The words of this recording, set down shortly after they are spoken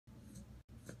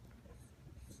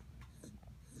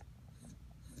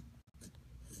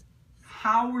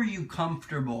how are you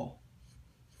comfortable?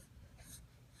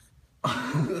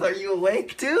 Are you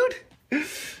awake, dude?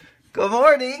 Good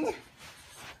morning.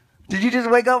 Did you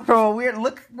just wake up from a weird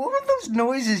look? What were those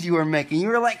noises you were making? You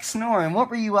were like snoring.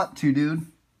 What were you up to, dude?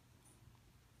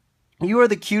 You are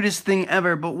the cutest thing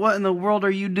ever, but what in the world are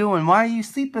you doing? Why are you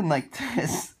sleeping like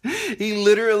this? He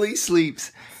literally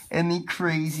sleeps in the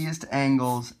craziest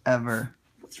angles ever.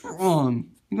 What's wrong?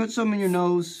 You got something in your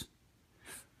nose?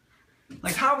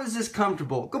 Like, how is this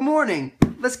comfortable? Good morning.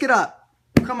 Let's get up.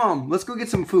 Come on, let's go get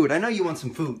some food. I know you want some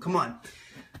food. Come on.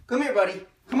 Come here, buddy.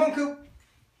 Come on, Coop.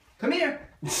 Come here.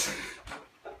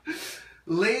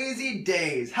 Lazy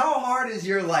days. How hard is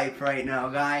your life right now,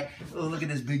 guy? Oh, look at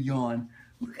this big yawn.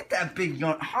 Look at that big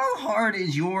yawn. How hard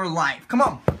is your life? Come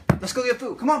on. Let's go get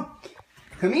food. Come on.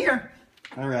 Come here.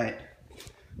 All right.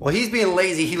 Well, he's being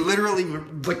lazy. He literally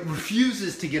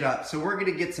refuses to get up. So we're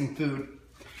going to get some food.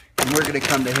 And we're going to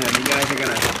come to him. You guys are going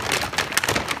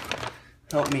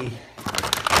to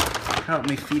help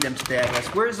me feed him today, I guess.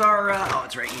 Where's our, oh,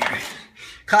 it's right here.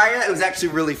 Kaya, it was actually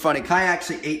really funny. Kaya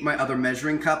actually ate my other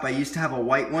measuring cup. I used to have a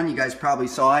white one. You guys probably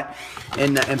saw it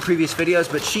in previous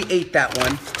videos, but she ate that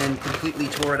one and completely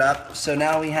tore it up. So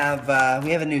now we have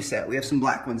a new set. We have some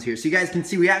black ones here. So you guys can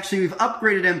see we've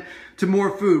upgraded him to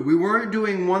more food. We weren't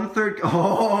doing 1/3.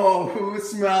 Oh, who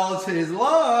smells his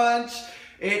lunch?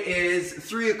 It is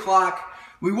 3 o'clock.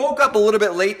 We woke up a little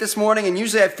bit late this morning, and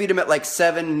usually I feed him at like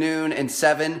 7, noon, and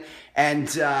 7. And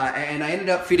I ended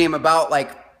up feeding him about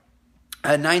like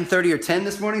 9:30 or 10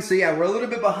 this morning. So yeah, we're a little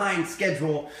bit behind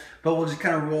schedule, but we'll just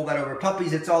kind of roll that over.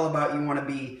 Puppies, it's all about you want to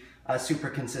be super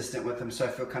consistent with them. So I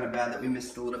feel kind of bad that we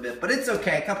missed a little bit, but it's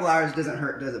okay. A couple hours doesn't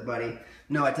hurt, does it, buddy?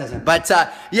 No, it doesn't. But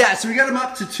yeah, so we got him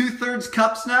up to 2/3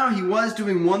 cups now. He was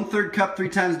doing 1/3 cup 3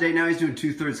 times a day. Now he's doing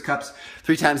 2/3 cups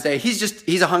 3 times a day.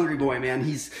 He's a hungry boy, man.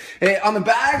 He's on the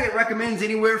bag. It recommends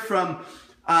anywhere from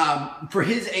for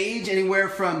his age, anywhere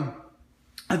from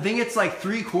I think it's like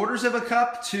 3/4 of a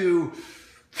cup to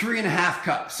 3.5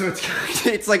 cups. So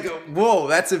it's like, whoa,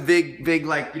 that's a big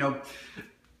like, you know,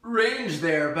 range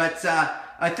there. But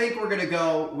I think we're gonna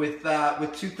go with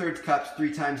 2/3 cups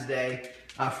 3 times a day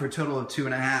for a total of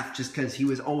 2.5, just because he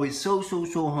was always so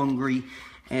hungry,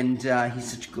 and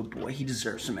he's such a good boy. He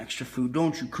deserves some extra food,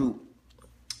 don't you, Coop?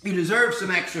 You deserve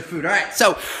some extra food. All right,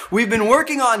 so we've been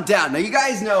working on down. Now, you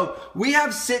guys know we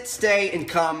have sit, stay, and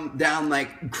come down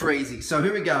like crazy. So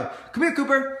here we go. Come here,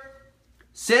 Cooper.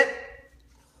 Sit,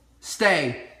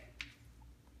 stay.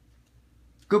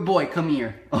 Good boy, come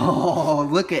here. Oh,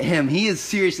 look at him. He is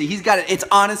seriously, he's got it. It's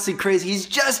honestly crazy. He's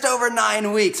just over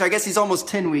 9 weeks. Or I guess he's almost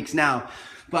 10 weeks now.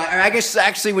 But I guess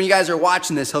actually when you guys are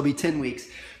watching this, he'll be 10 weeks.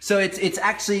 So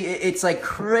it's like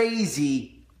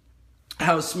crazy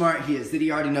how smart he is, that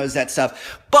he already knows that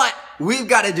stuff. But we've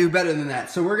got to do better than that.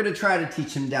 So we're going to try to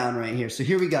teach him down right here. So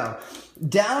here we go.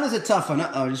 Down is a tough one.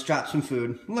 Uh-oh, just dropped some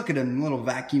food. Look at him, little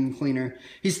vacuum cleaner.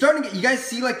 He's starting to get, you guys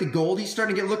see like the gold? He's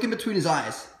starting to get, look in between his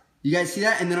eyes. You guys see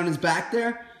that? And then on his back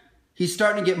there, he's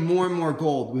starting to get more and more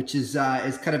gold, which is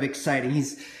kind of exciting.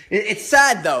 It's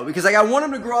sad though, because like I want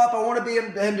him to grow up. I want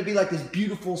him to be like this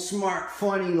beautiful, smart,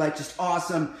 funny, like just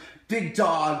awesome big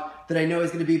dog that I know he's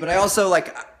going to be. But I also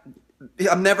like,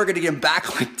 I'm never going to get him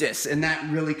back like this. And that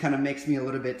really kind of makes me a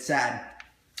little bit sad.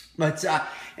 But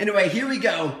anyway, here we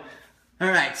go. All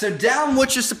right, so down,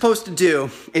 what you're supposed to do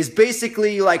is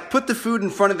basically like put the food in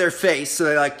front of their face. So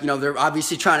they're like, you know, they're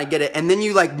obviously trying to get it. And then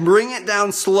you like bring it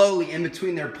down slowly in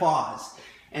between their paws.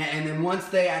 And then once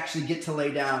they actually get to lay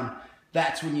down,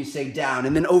 that's when you say down.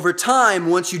 And then over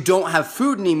time, once you don't have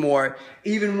food anymore,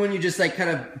 even when you just like kind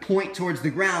of point towards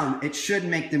the ground, it should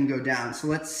make them go down. So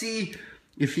let's see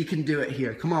if he can do it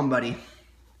here. Come on, buddy.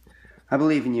 I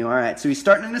believe in you. All right, so he's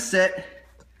starting in a sit. I'm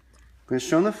gonna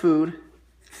show him the food.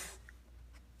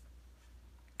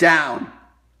 Down.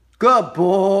 Good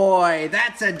boy.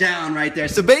 That's a down right there.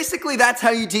 So basically that's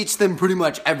how you teach them pretty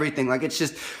much everything. Like it's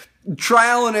just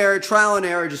trial and error,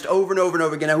 just over and over and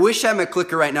over again. I wish I had my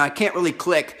clicker right now. I can't really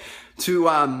click to,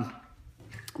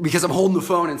 because I'm holding the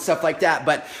phone and stuff like that.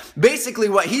 But basically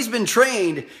what he's been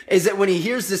trained is that when he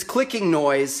hears this clicking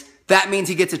noise, that means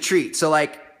he gets a treat. So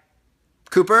like,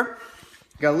 Cooper,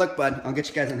 you gotta look, bud. I'll get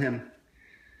you guys on him.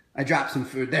 I dropped some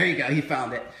food. There you go. He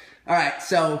found it. All right.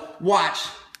 So watch.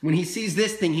 When he sees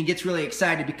this thing, he gets really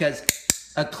excited because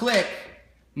a click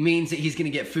means that he's going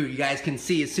to get food. You guys can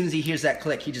see as soon as he hears that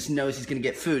click, he just knows he's going to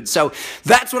get food. So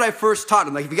that's what I first taught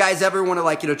him. Like if you guys ever want to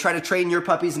like, you know, try to train your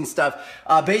puppies and stuff,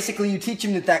 basically you teach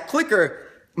him that that clicker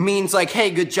means like, hey,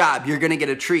 good job. You're going to get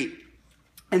a treat.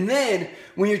 And then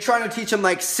when you're trying to teach him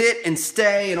like sit and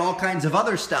stay and all kinds of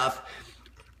other stuff,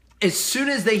 as soon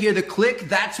as they hear the click,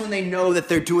 that's when they know that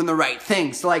they're doing the right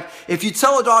thing. So like, if you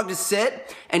tell a dog to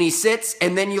sit and he sits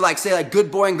and then you like say like,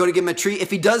 good boy, and go to give him a treat, if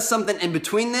he does something in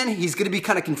between then, he's gonna be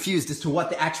kind of confused as to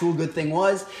what the actual good thing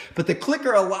was. But the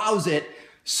clicker allows it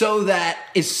so that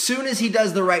as soon as he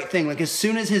does the right thing, like as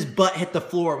soon as his butt hit the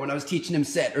floor when I was teaching him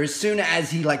sit, or as soon as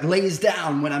he like lays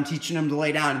down when I'm teaching him to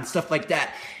lay down and stuff like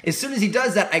that, as soon as he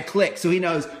does that, I click. So he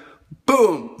knows,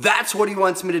 boom, that's what he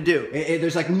wants me to do.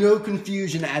 There's like no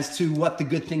confusion as to what the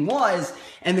good thing was.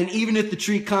 And then even if the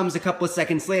treat comes a couple of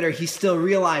seconds later, he still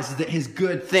realizes that his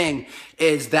good thing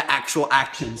is the actual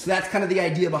action. So that's kind of the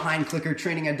idea behind clicker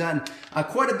training. I've done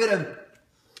quite a bit of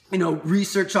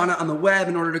research on it on the web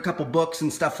and ordered a couple books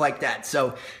and stuff like that.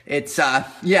 So it's,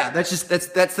 yeah,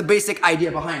 that's the basic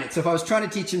idea behind it. So if I was trying to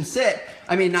teach him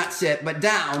not sit, but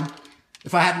down,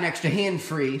 if I had an extra hand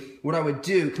free, what I would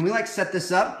do, can we like set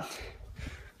this up?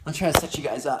 I'll try to set you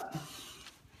guys up.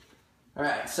 All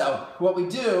right, so what we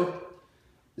do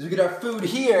is we get our food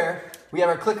here, we have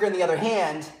our clicker in the other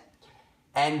hand,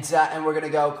 and we're gonna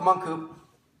go, come on, Coop.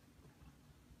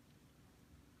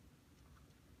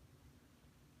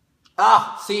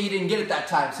 Ah, see, he didn't get it that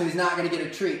time, so he's not gonna get a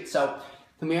treat. So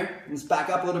come here, let's back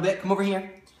up a little bit, come over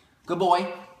here. Good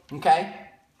boy, okay?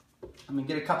 I'm gonna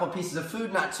get a couple pieces of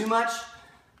food, not too much,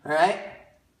 all right?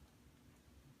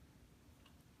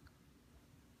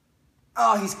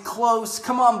 Oh, he's close.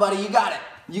 Come on, buddy, you got it.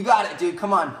 You got it, dude,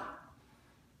 come on.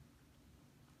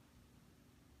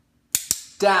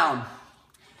 Down.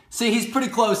 See, he's pretty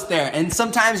close there, and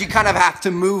sometimes you kind of have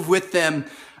to move with them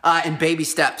in baby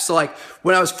steps. So like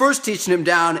when I was first teaching him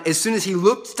down, as soon as he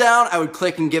looked down, I would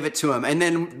click and give it to him. And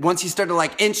then once he started to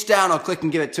like inch down, I'll click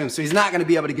and give it to him. So he's not gonna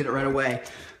be able to get it right away.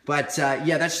 But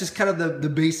yeah, that's just kind of the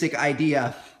basic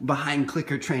idea behind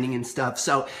clicker training and stuff.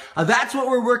 So that's what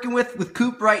we're working with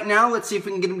Coop right now. Let's see if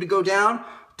we can get him to go down.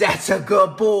 That's a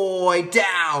good boy,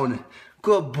 down.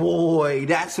 Good boy,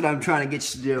 that's what I'm trying to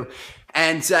get you to do.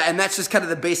 And that's just kind of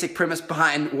the basic premise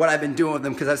behind what I've been doing with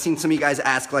them, because I've seen some of you guys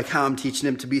ask like how I'm teaching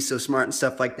him to be so smart and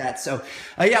stuff like that. So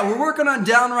yeah, we're working on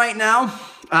down right now.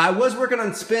 I was working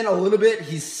on spin a little bit.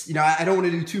 He's, I don't want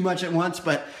to do too much at once,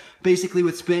 but basically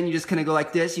with spin, you just kind of go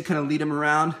like this. You kind of lead him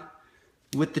around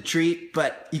with the treat,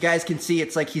 but you guys can see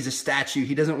it's like he's a statue.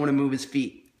 He doesn't want to move his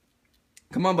feet.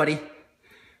 Come on, buddy.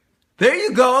 There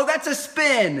you go. That's a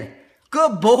spin.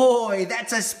 Good boy,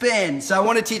 that's a spin. So I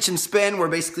want to teach him spin, where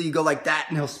basically you go like that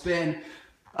and he'll spin.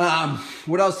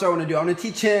 What else do I want to do? I want to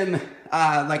teach him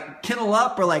like kennel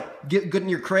up, or like get good in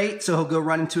your crate, so he'll go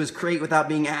run into his crate without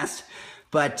being asked.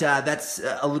 But that's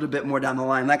a little bit more down the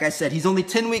line. Like I said, he's only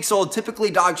 10 weeks old.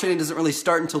 Typically dog training doesn't really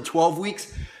start until 12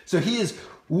 weeks. So he is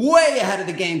way ahead of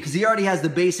the game because he already has the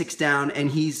basics down,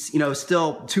 and he's,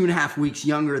 still 2.5 weeks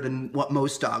younger than what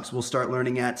most dogs will start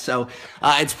learning at. So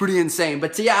it's pretty insane.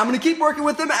 But yeah, I'm going to keep working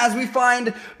with him as we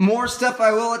find more stuff.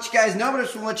 I will let you guys know, but I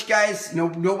just want to let you guys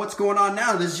know what's going on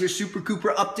now. This is your Super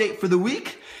Cooper update for the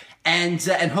week. And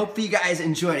hopefully you guys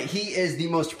enjoyed it. He is the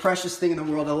most precious thing in the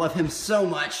world. I love him so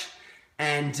much.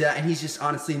 And he's just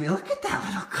honestly, look at that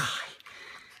little guy.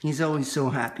 He's always so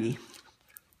happy.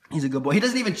 He's a good boy. He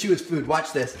doesn't even chew his food.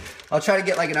 Watch this. I'll try to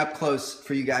get like an up close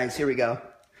for you guys. Here we go.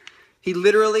 He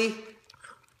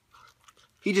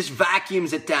just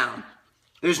vacuums it down.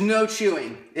 There's no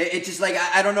chewing. It's just like,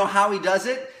 I don't know how he does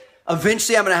it.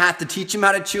 Eventually I'm going to have to teach him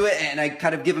how to chew it, and I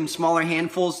kind of give him smaller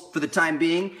handfuls for the time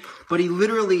being. But he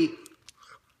literally,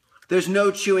 there's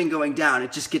no chewing going down.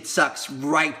 It just sucks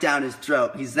right down his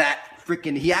throat. He's that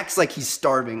freaking, he acts like he's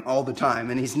starving all the time,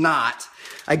 and he's not.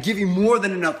 I give you more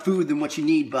than enough food than what you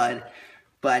need, bud.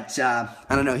 But I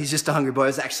don't know, he's just a hungry boy.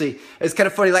 It's kind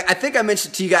of funny. Like, I think I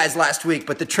mentioned to you guys last week,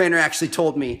 but the trainer actually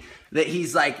told me that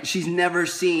he's like, she's never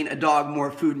seen a dog more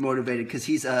food motivated, because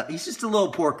he's just a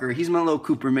little porker. He's my little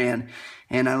Cooper man,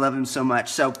 and I love him so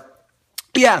much. So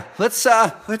yeah, let's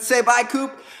say bye,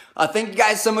 Coop. Thank you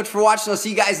guys so much for watching. I'll see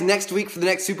you guys next week for the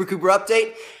next Super Cooper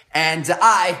update, and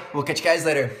I will catch you guys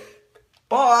later.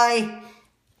 Bye.